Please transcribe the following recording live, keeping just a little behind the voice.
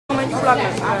Maybe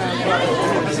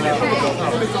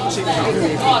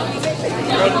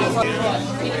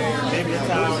a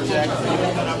towel jacket.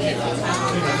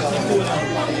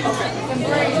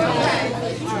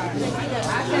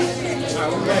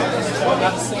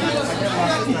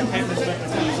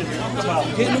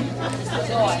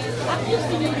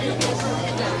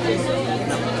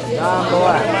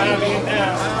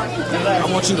 I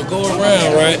want you to go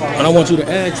around, right? And I want you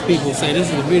to ask people, say, this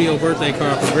is a video birthday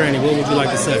card for Granny. What would you like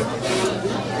to say?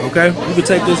 Okay? You can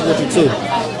take this with you too.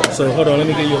 So hold on, let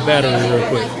me get you a battery real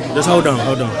quick. Just hold on.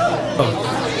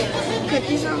 Cut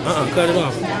this off? Cut it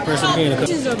off. Press it again.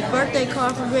 This is a birthday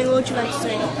card for Granny. What would you like to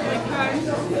say? What'd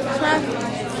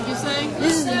you say?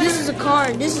 This is a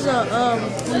card. This is a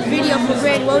video for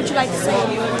Granny. What would you like to say?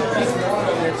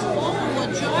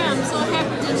 Well, Joy, I'm so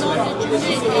happy to know that you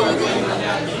made it.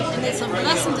 And it's a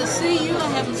blessing to see you. I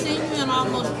haven't seen you in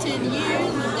almost 10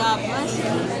 years. And God bless you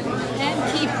and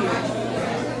keep you.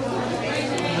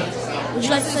 Would you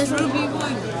like to say something? Ruby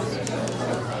Williams.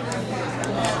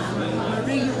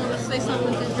 Marie, you want to say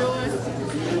something to Joy?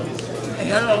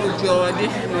 Hello, Joy.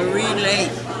 This is Marie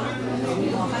Lake.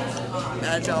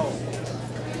 That's all.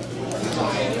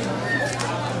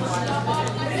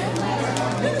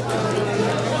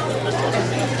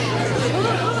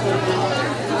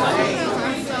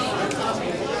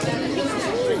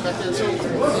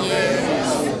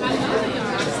 Yes.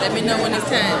 Let me know when it's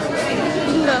time.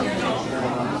 No.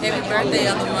 Happy birthday,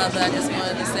 other mother. I just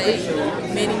wanted to say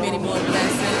many, many more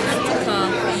blessings to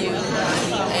come for you.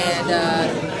 And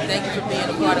thank you for being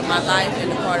a part of my life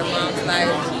and a part of Mom's life.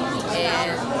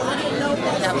 And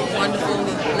have a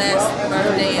wonderfully blessed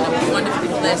birthday and a wonderfully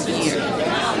blessed year.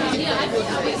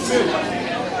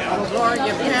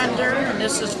 Gloria Pender, and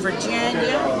this is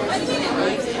Virginia,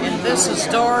 and this is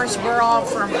Doris. We're all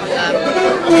from the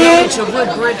village of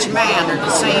Woodbridge Manor, the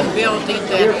same building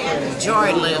that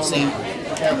Joy lives in.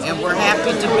 And we're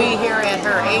happy to be here at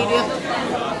her 80th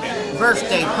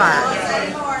birthday party.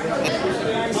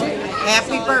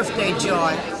 Happy birthday,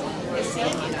 Joy.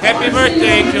 Happy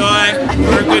birthday, Joy.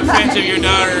 We're good friends of your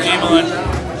daughter, Evelyn,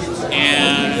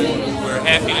 and we're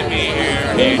happy to be here.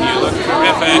 And you look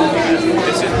terrific.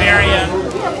 This is Marion.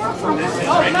 This is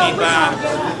Ricky Bob.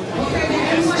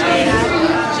 This is Jan.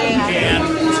 And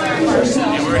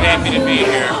we're happy to be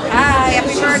here. Hi,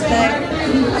 happy birthday.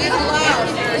 We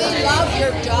love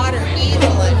your daughter,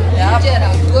 Evelyn. You did a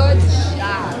good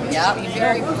job. Yep.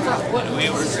 Very proud. We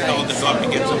were told to go up to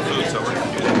get some food, so we're going to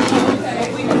do that.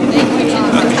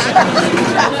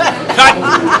 Cut!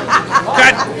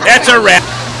 Cut! That's a wrap.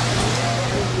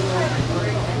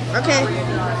 Okay.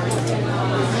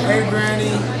 Hey,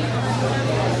 Granny.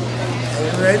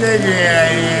 Right there,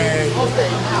 Granny.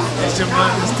 It's your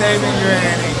mother's Taven,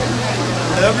 Granny.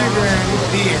 Love you, Granny.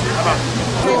 Dear. How about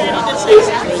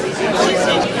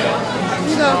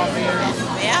You go.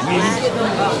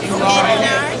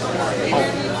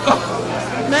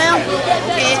 Ma'am?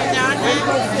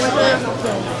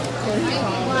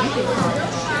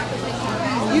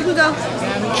 You can go.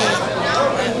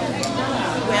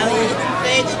 Well, it's a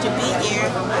pleasure to be here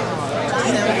to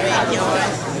celebrate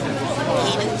yours,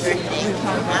 Edith's birthday.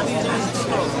 I'm doing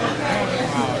school.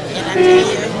 And I tell you,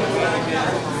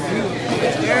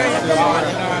 it's very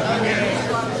important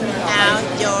how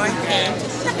Joy came to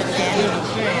Cincinnati.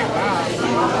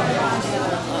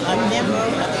 A member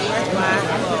of the Worthwhile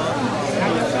Club,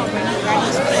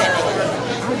 Bernice Bradley,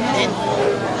 then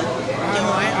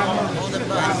Joy on the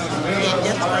bus. She had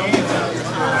just come from the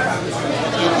car.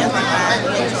 She had just arrived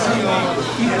at and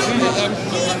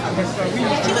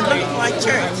she was looking for a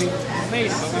church.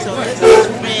 So this is his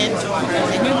friend Joy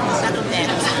and he was settled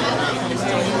down.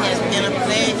 So it has been a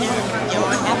pleasure.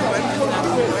 Joy has worked with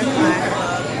the Worthwhile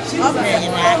Club. And I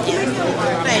it's a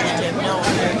pleasure to have known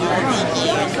her all these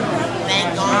years. Thank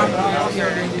God and hope you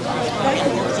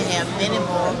have many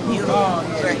more beautiful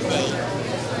birthdays.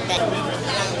 Thank you.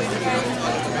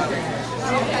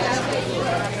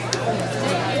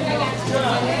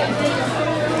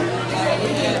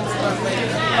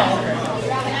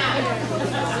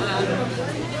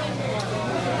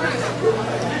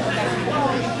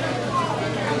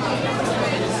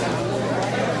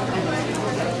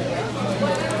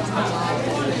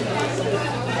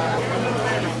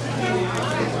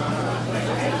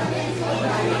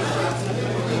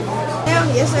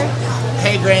 Yes, sir.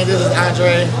 Hey, Granny, this is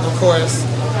Andre, of course.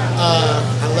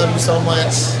 I love you so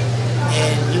much,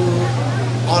 and you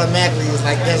automatically is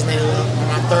like designated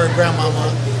my third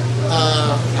grandmama.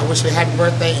 I wish you a happy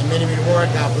birthday and many, many more.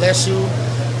 God bless you,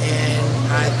 and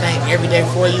I thank every day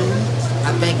for you.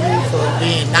 I thank you for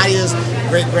being Nadia's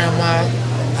great grandma.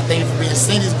 I thank you for being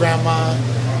Cindy's grandma,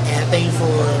 And I thank you for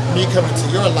me coming to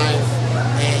your life,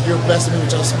 and you're blessing me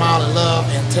with your smile and love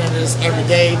and tenderness every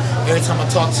day, every time I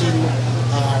talk to you.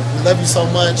 We love you so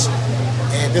much,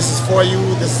 and this is for you.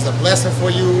 This is a blessing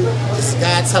for you. This is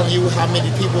God telling you how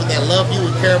many people that love you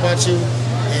and care about you,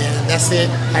 and that's it.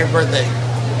 Happy birthday.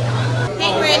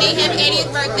 Hey, Granny, happy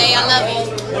 80th birthday. I love you.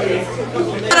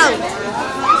 I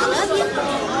love you.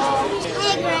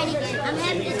 Hey, Granny, I'm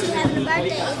happy that you're having a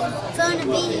birthday. It's fun to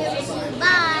be here with you.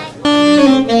 Bye.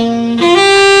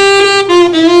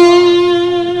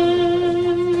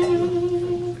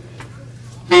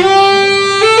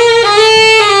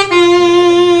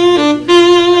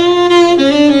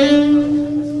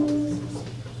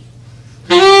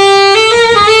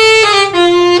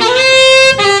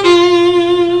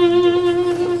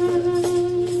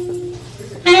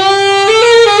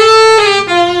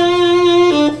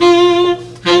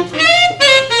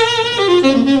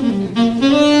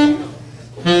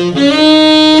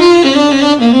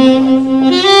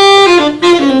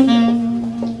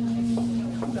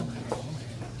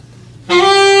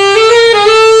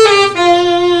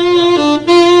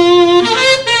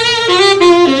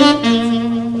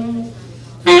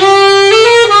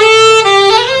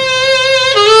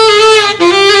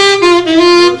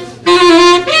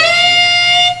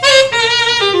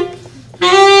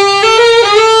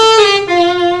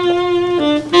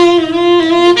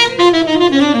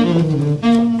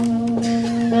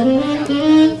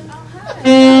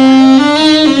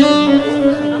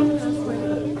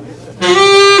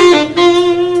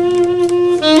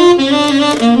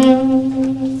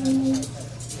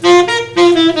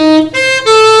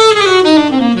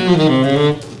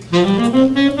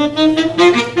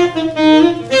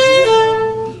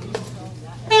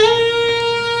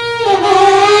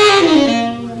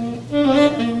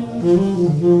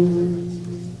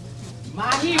 My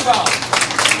hero.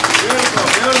 Beautiful,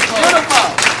 beautiful. Beautiful.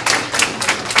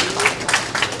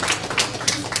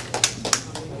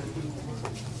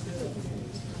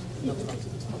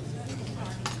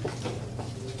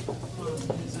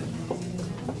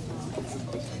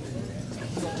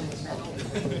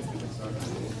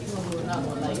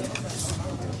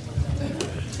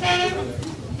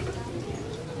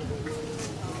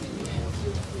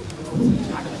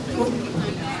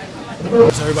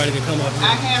 So everybody can come up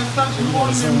I here. have such a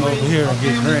more Zoom over memories here of and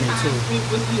get family Granny, time too. spent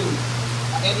with you.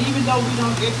 And even though we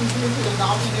don't get to visit as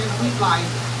often as we'd like,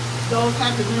 those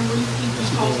happy memories keep me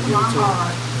close to my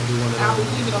heart. I'll be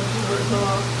thinking of you with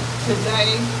love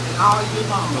today and all year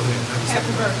long.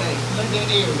 Happy birthday, Linda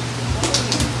and Eric.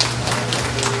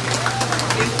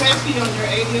 Especially on your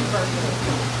 80th birthday.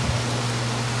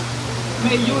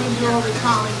 May you enjoy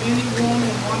recalling many warm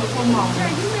and wonderful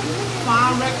moments,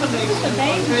 fond recollections of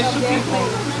special people,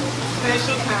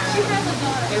 special times,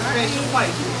 and special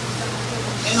places.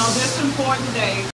 And on this important day,